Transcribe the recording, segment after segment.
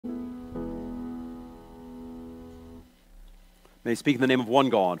May I speak in the name of one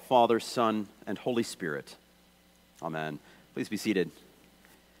God, Father, Son, and Holy Spirit. Amen. Please be seated.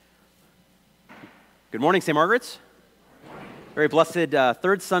 Good morning, St. Margaret's. Very blessed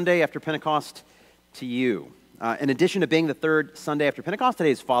third Sunday after Pentecost to you. In addition to being the third Sunday after Pentecost,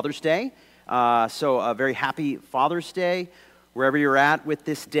 today is Father's Day. So a very happy Father's Day, wherever you're at with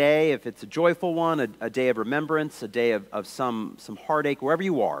this day. If it's a joyful one, a day of remembrance, a day of some heartache, wherever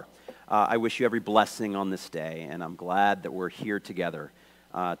you are. I wish you every blessing on this day, and I'm glad that we're here together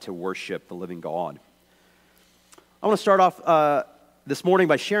to worship the living God. I want to start off this morning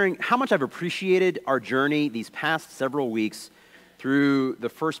by sharing how much I've appreciated our journey these past several weeks through the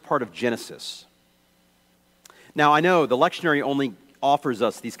first part of Genesis. Now, I know the lectionary only offers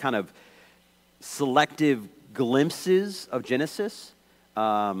us these kind of selective glimpses of Genesis,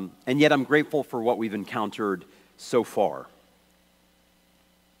 and yet I'm grateful for what we've encountered so far.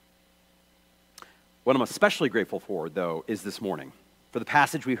 What I'm especially grateful for, though, is this morning, for the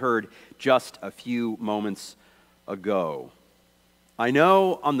passage we heard just a few moments ago. I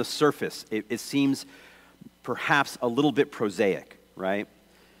know on the surface it seems perhaps a little bit prosaic, right?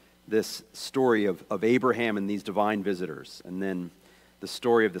 This story of Abraham and these divine visitors, and then the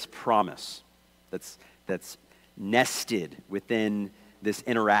story of this promise that's nested within this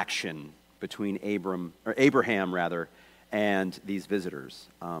interaction between Abraham and these visitors.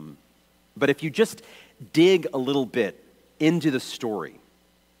 But if you just dig a little bit into the story,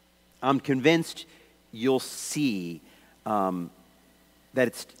 I'm convinced you'll see that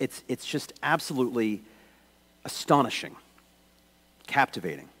it's just absolutely astonishing,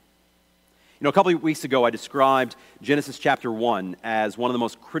 captivating. You know, a couple of weeks ago, I described Genesis chapter 1 as one of the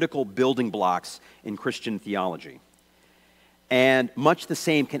most critical building blocks in Christian theology. And much the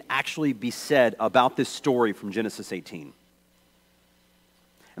same can actually be said about this story from Genesis 18.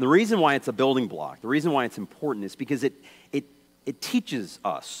 And the reason why it's a building block, the reason why it's important is because it teaches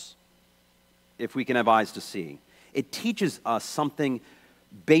us, if we can have eyes to see, it teaches us something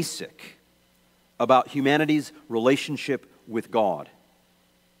basic about humanity's relationship with God.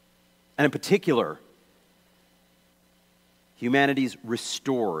 And in particular, humanity's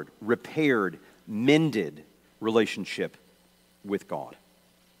restored, repaired, mended relationship with God.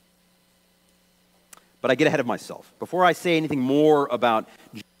 But I get ahead of myself. Before I say anything more about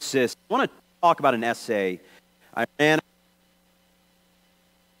Genesis, I want to talk about an essay I ran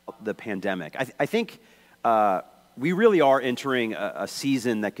about the pandemic. I think we really are entering a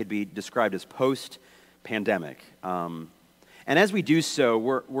season that could be described as post-pandemic. And as we do so,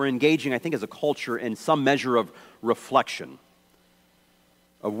 we're engaging, I think, as a culture in some measure of reflection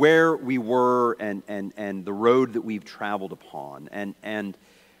of where we were and the road that we've traveled upon. And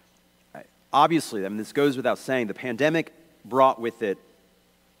obviously, I mean, this goes without saying, the pandemic brought with it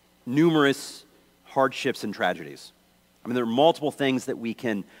numerous hardships and tragedies. I mean, there are multiple things that we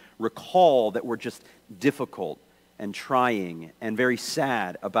can recall that were just difficult and trying and very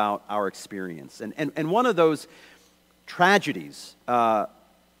sad about our experience. And one of those tragedies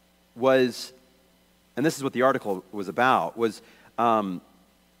was, and this is what the article was about, was one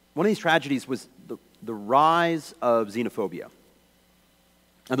of these tragedies was the rise of xenophobia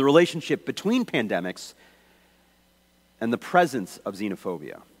and the relationship between pandemics and the presence of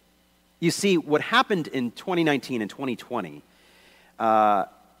xenophobia. You see, what happened in 2019 and 2020,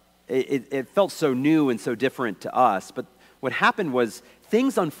 it felt so new and so different to us, but what happened was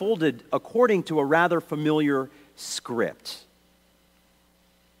things unfolded according to a rather familiar script.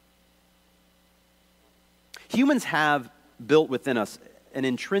 Humans have built within us an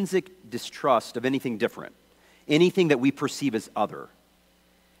intrinsic distrust of anything different, anything that we perceive as other.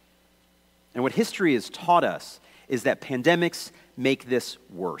 And what history has taught us is that pandemics make this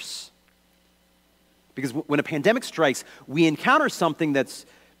worse. Because when a pandemic strikes, we encounter something that's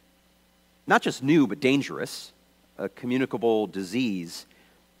not just new, but dangerous, a communicable disease.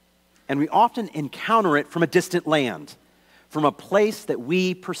 And we often encounter it from a distant land, from a place that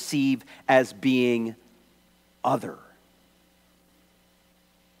we perceive as being other.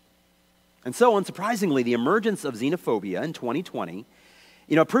 And so, unsurprisingly, the emergence of xenophobia in 2020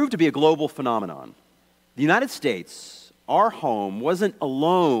 proved to be a global phenomenon. The United States, our home, wasn't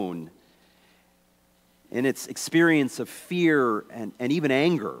alone in its experience of fear and even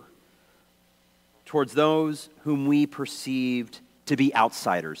anger towards those whom we perceived to be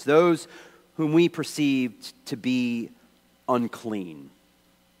outsiders, those whom we perceived to be unclean.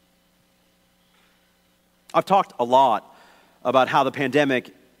 I've talked a lot about how the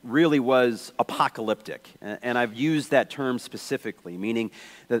pandemic really was apocalyptic, and I've used that term specifically, meaning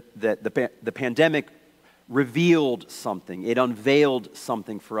that the pandemic revealed something, it unveiled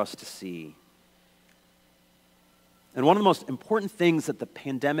something for us to see. And one of the most important things that the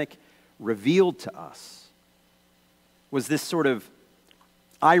pandemic revealed to us was this sort of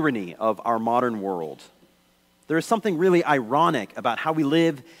irony of our modern world. There is something really ironic about how we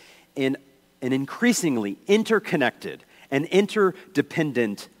live in an increasingly interconnected and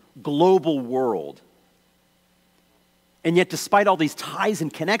interdependent global world. And yet, despite all these ties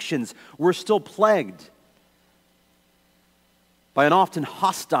and connections, we're still plagued by an often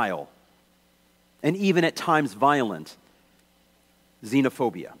hostile and even at times violent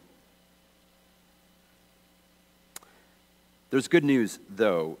xenophobia. There's good news,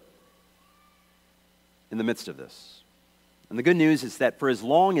 though, in the midst of this. And the good news is that for as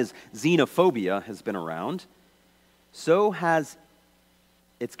long as xenophobia has been around, so has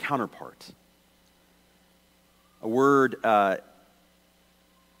its counterpart. A word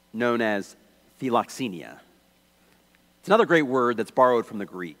known as philoxenia. It's another great word that's borrowed from the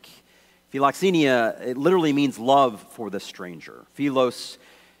Greek. Philoxenia, it literally means love for the stranger. Philos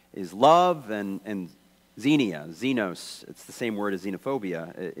is love, and xenia, xenos, it's the same word as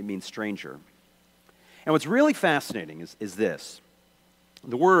xenophobia. It means stranger. And what's really fascinating is this.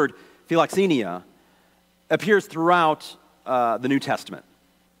 The word philoxenia appears throughout the New Testament.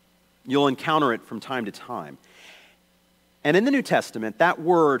 You'll encounter it from time to time. And in the New Testament, that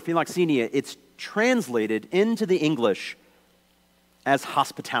word, philoxenia, it's translated into the English as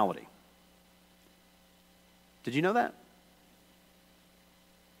hospitality. Did you know that?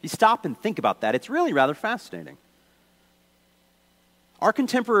 You stop and think about that, it's really rather fascinating. Our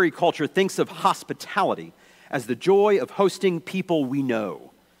contemporary culture thinks of hospitality as the joy of hosting people we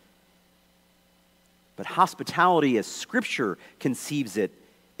know. But hospitality, as Scripture conceives it,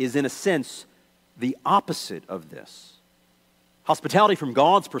 is in a sense the opposite of this. Hospitality from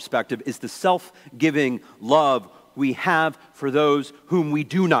God's perspective is the self-giving love we have for those whom we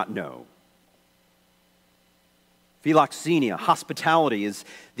do not know. Philoxenia, hospitality, is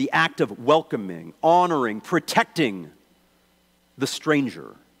the act of welcoming, honoring, protecting the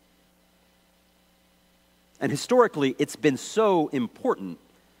stranger. And historically, it's been so important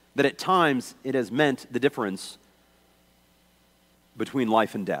that at times it has meant the difference between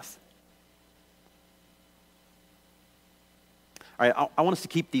life and death. All right, I want us to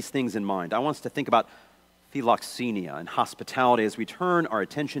keep these things in mind. I want us to think about philoxenia and hospitality as we turn our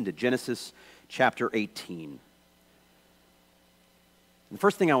attention to Genesis chapter 18. The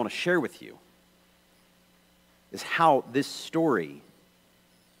first thing I want to share with you is how this story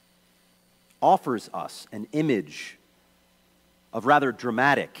offers us an image of rather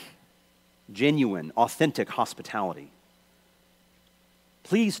dramatic, genuine, authentic hospitality.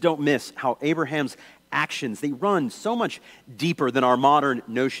 Please don't miss how Abraham's actions, they run so much deeper than our modern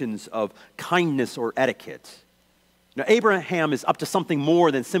notions of kindness or etiquette. Now, Abraham is up to something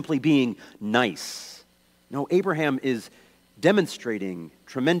more than simply being nice. No, Abraham is demonstrating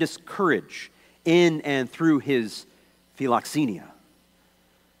tremendous courage in and through his philoxenia.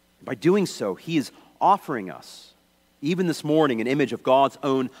 By doing so, he is offering us, even this morning, an image of God's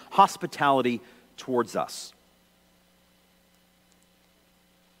own hospitality towards us.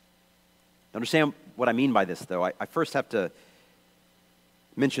 Understand what I mean by this, though. I first have to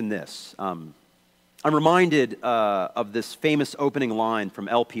mention this. I'm reminded of this famous opening line from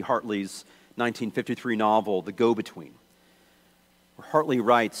L.P. Hartley's 1953 novel, The Go-Between, where Hartley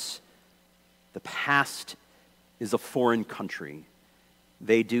writes, "The past is a foreign country.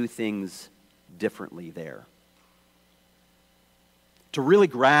 They do things differently there." To really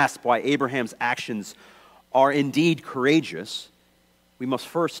grasp why Abraham's actions are indeed courageous, we must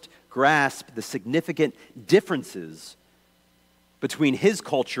first grasp the significant differences between his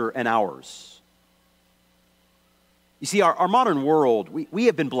culture and ours. You see, our modern world, we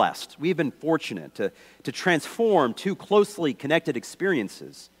have been blessed. We have been fortunate to transform two closely connected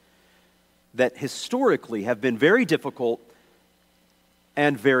experiences that historically have been very difficult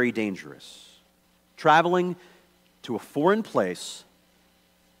and very dangerous. Traveling to a foreign place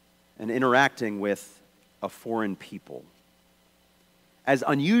and interacting with a foreign people. As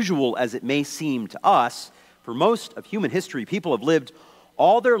unusual as it may seem to us, for most of human history, people have lived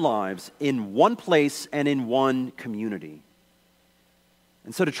all their lives in one place and in one community.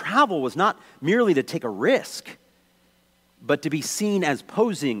 And so to travel was not merely to take a risk, but to be seen as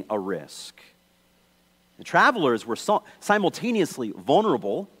posing a risk. The travelers were simultaneously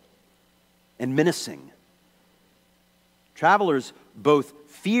vulnerable and menacing. Travelers both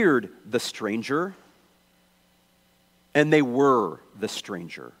feared the stranger and they were the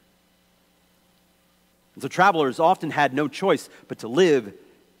stranger. And so travelers often had no choice but to live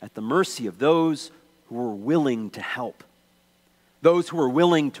at the mercy of those who were willing to help, those who are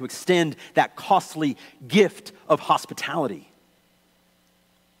willing to extend that costly gift of hospitality.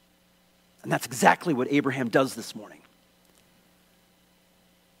 And that's exactly what Abraham does this morning.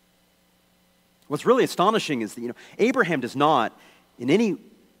 What's really astonishing is that, Abraham does not in any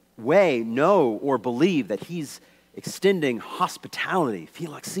way know or believe that he's extending hospitality,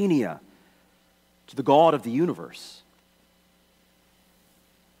 philoxenia, to the God of the universe.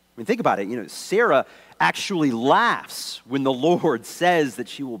 I mean, think about it. Sarah actually laughs when the Lord says that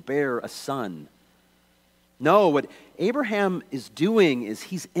she will bear a son. No, what Abraham is doing is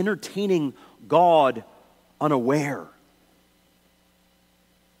he's entertaining God unaware.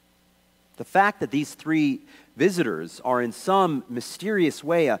 The fact that these three visitors are in some mysterious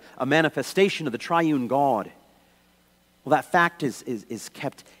way a manifestation of the triune God, well, that fact is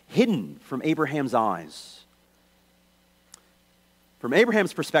kept hidden from Abraham's eyes. From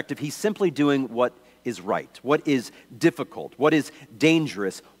Abraham's perspective, he's simply doing what is right, what is difficult, what is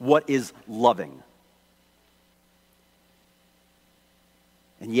dangerous, what is loving.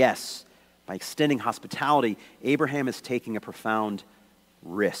 And yes, by extending hospitality, Abraham is taking a profound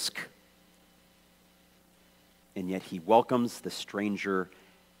risk. And yet he welcomes the stranger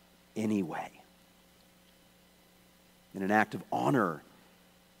anyway, in an act of honor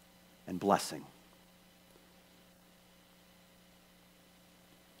and blessing.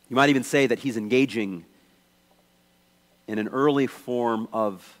 You might even say that he's engaging in an early form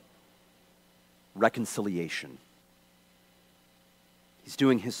of reconciliation. He's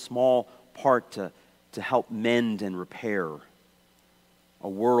doing his small part to help mend and repair a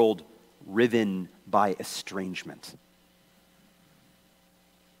world riven by estrangement.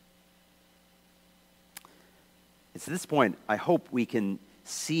 It's at this point, I hope we can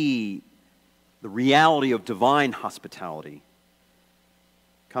see the reality of divine hospitality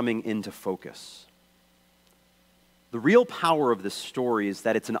coming into focus. The real power of this story is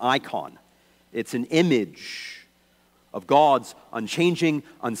that it's an icon. It's an image of God's unchanging,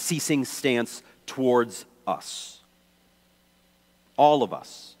 unceasing stance towards us. All of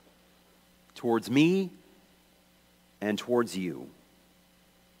us. Towards me and towards you.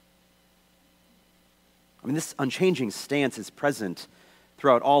 I mean, this unchanging stance is present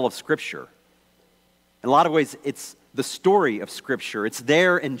throughout all of Scripture. In a lot of ways, it's the story of Scripture. It's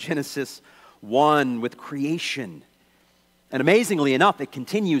there in Genesis 1 with creation. And amazingly enough, it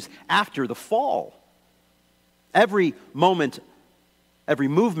continues after the fall. Every moment, every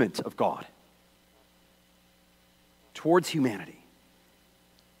movement of God towards humanity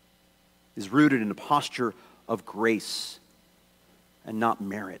is rooted in a posture of grace and not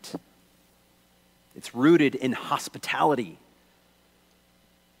merit. It's rooted in hospitality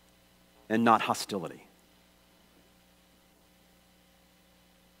and not hostility.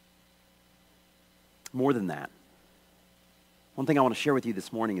 More than that, one thing I want to share with you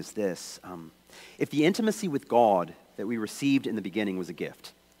this morning is this. If the intimacy with God that we received in the beginning was a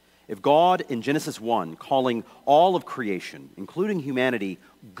gift, if God in Genesis 1, calling all of creation, including humanity,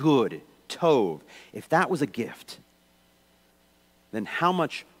 good, tov, if that was a gift, then how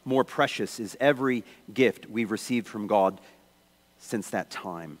much more precious is every gift we've received from God since that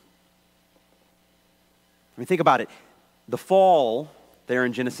time? I mean, think about it. The fall there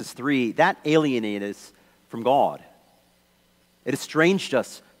in Genesis 3, that alienated us from God. It estranged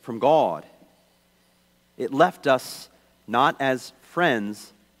us from God. It left us not as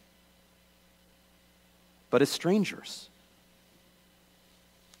friends, but as strangers.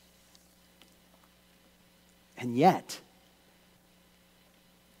 And yet,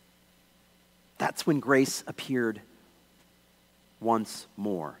 that's when grace appeared once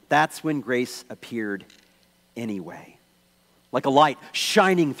more. That's when grace appeared anyway. Like a light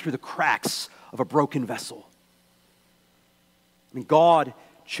shining through the cracks of a broken vessel. I mean, God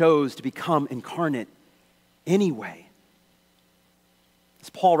chose to become incarnate anyway. As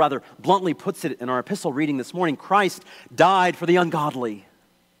Paul rather bluntly puts it in our epistle reading this morning, Christ died for the ungodly.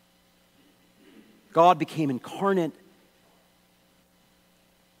 God became incarnate.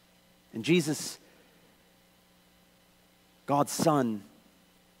 And Jesus, God's Son,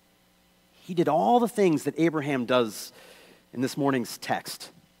 he did all the things that Abraham does in this morning's text.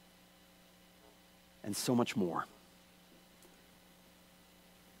 And so much more.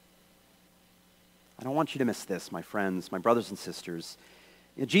 I don't want you to miss this, my friends, my brothers and sisters.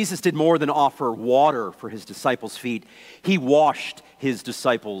 Jesus did more than offer water for his disciples' feet. He washed his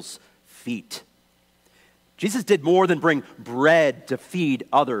disciples' feet. Jesus did more than bring bread to feed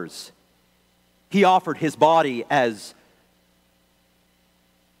others. He offered his body as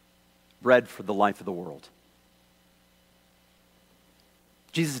bread for the life of the world.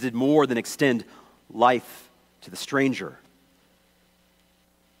 Jesus did more than extend life to the stranger.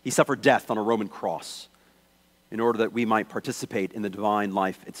 He suffered death on a Roman cross in order that we might participate in the divine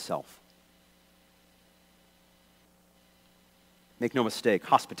life itself. Make no mistake,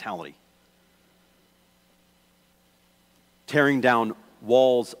 hospitality. Tearing down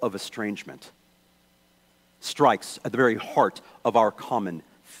walls of estrangement strikes at the very heart of our common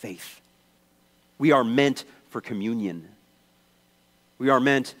faith. We are meant for communion. We are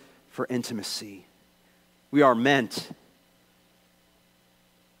meant for intimacy. We are meant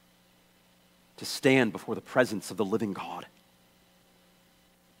to stand before the presence of the living God.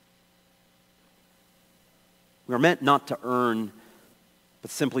 We are meant not to earn, but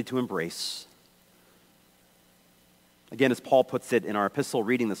simply to embrace. Again, as Paul puts it in our epistle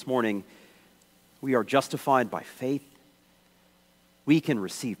reading this morning, we are justified by faith. We can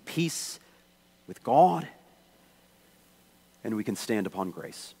receive peace with God, and we can stand upon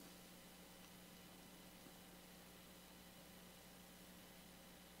grace.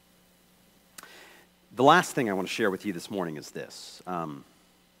 The last thing I want to share with you this morning is this. I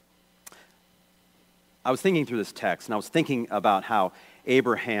was thinking through this text, and I was thinking about how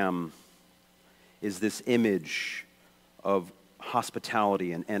Abraham is this image of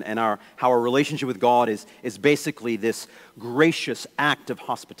hospitality, and how our relationship with God is basically this gracious act of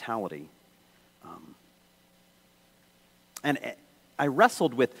hospitality. And I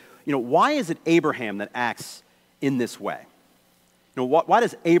wrestled with, why is it Abraham that acts in this way? Why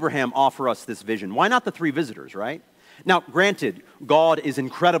does Abraham offer us this vision? Why not the three visitors, right? Now, granted, God is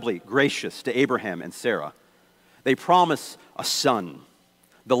incredibly gracious to Abraham and Sarah. They promise a son,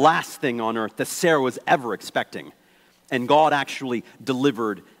 the last thing on earth that Sarah was ever expecting. And God actually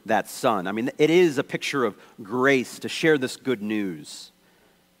delivered that son. I mean, it is a picture of grace to share this good news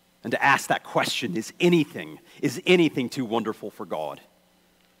and to ask that question, is anything too wonderful for God?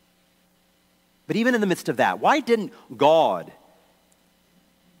 But even in the midst of that, why didn't God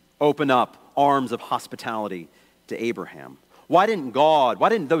open up arms of hospitality to Abraham? Why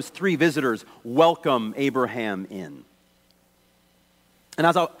didn't those three visitors welcome Abraham in? And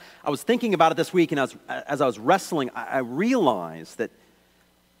as I was thinking about it this week, and as I was wrestling, I realized that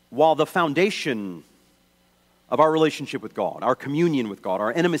while the foundation of our relationship with God, our communion with God,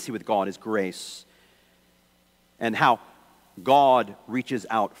 our intimacy with God is grace, and how God reaches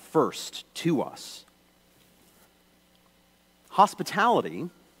out first to us, hospitality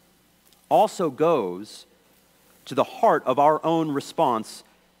also goes to the heart of our own response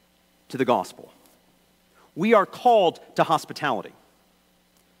to the gospel. We are called to hospitality.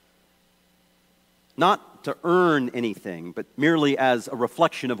 Not to earn anything, but merely as a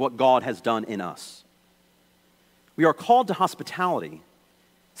reflection of what God has done in us. We are called to hospitality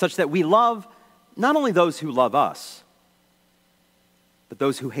such that we love not only those who love us, but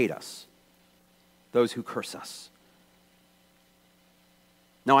those who hate us, those who curse us.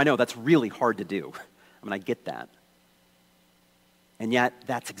 Now, I know that's really hard to do. I get that. And yet,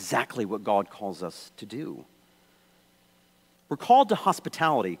 that's exactly what God calls us to do. We're called to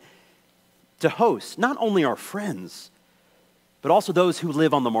hospitality, to host not only our friends, but also those who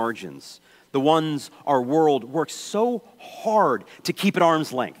live on the margins, the ones our world works so hard to keep at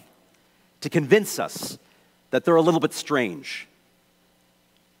arm's length, to convince us that they're a little bit strange,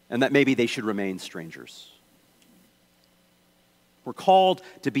 and that maybe they should remain strangers. We're called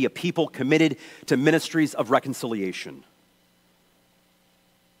to be a people committed to ministries of reconciliation,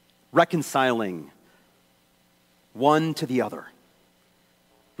 reconciling one to the other,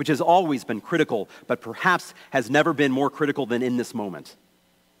 which has always been critical, but perhaps has never been more critical than in this moment.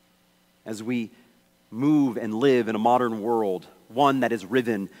 As we move and live in a modern world, one that is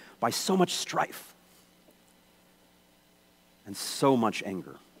riven by so much strife and so much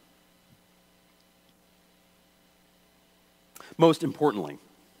anger. Most importantly,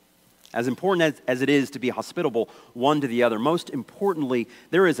 as important as it is to be hospitable one to the other, most importantly,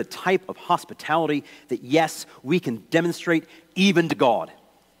 there is a type of hospitality that, yes, we can demonstrate even to God.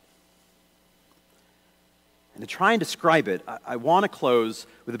 And to try and describe it, I want to close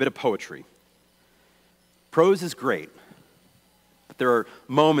with a bit of poetry. Prose is great, but there are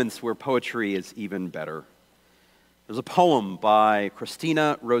moments where poetry is even better. There's a poem by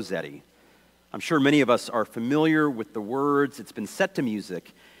Christina Rossetti. I'm sure many of us are familiar with the words. It's been set to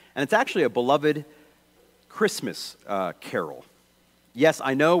music, and it's actually a beloved Christmas carol. Yes,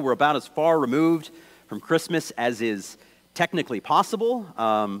 I know we're about as far removed from Christmas as is technically possible,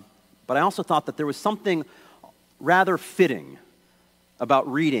 but I also thought that there was something rather fitting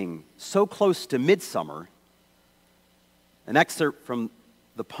about reading so close to midsummer an excerpt from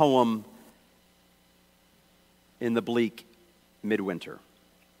the poem In the Bleak Midwinter.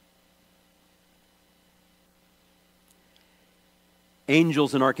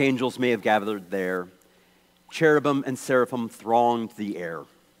 Angels and archangels may have gathered there. Cherubim and seraphim thronged the air.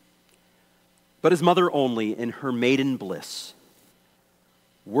 But his mother only, in her maiden bliss,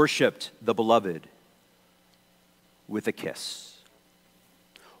 worshiped the beloved with a kiss.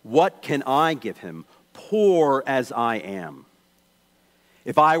 What can I give him, poor as I am?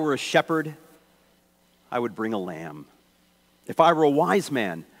 If I were a shepherd, I would bring a lamb. If I were a wise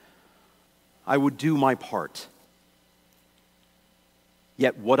man, I would do my part.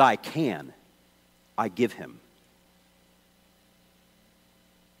 Yet what I can, I give him.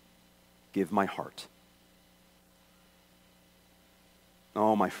 Give my heart.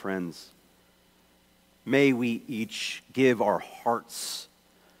 Oh, my friends, may we each give our hearts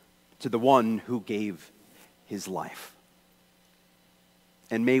to the one who gave his life.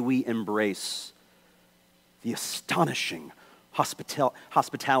 And may we embrace the astonishing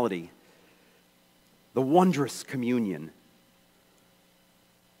hospitality, the wondrous communion,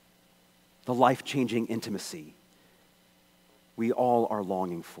 the life-changing intimacy we all are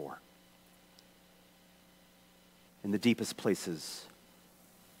longing for in the deepest places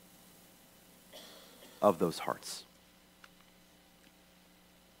of those hearts.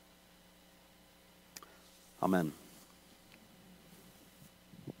 Amen.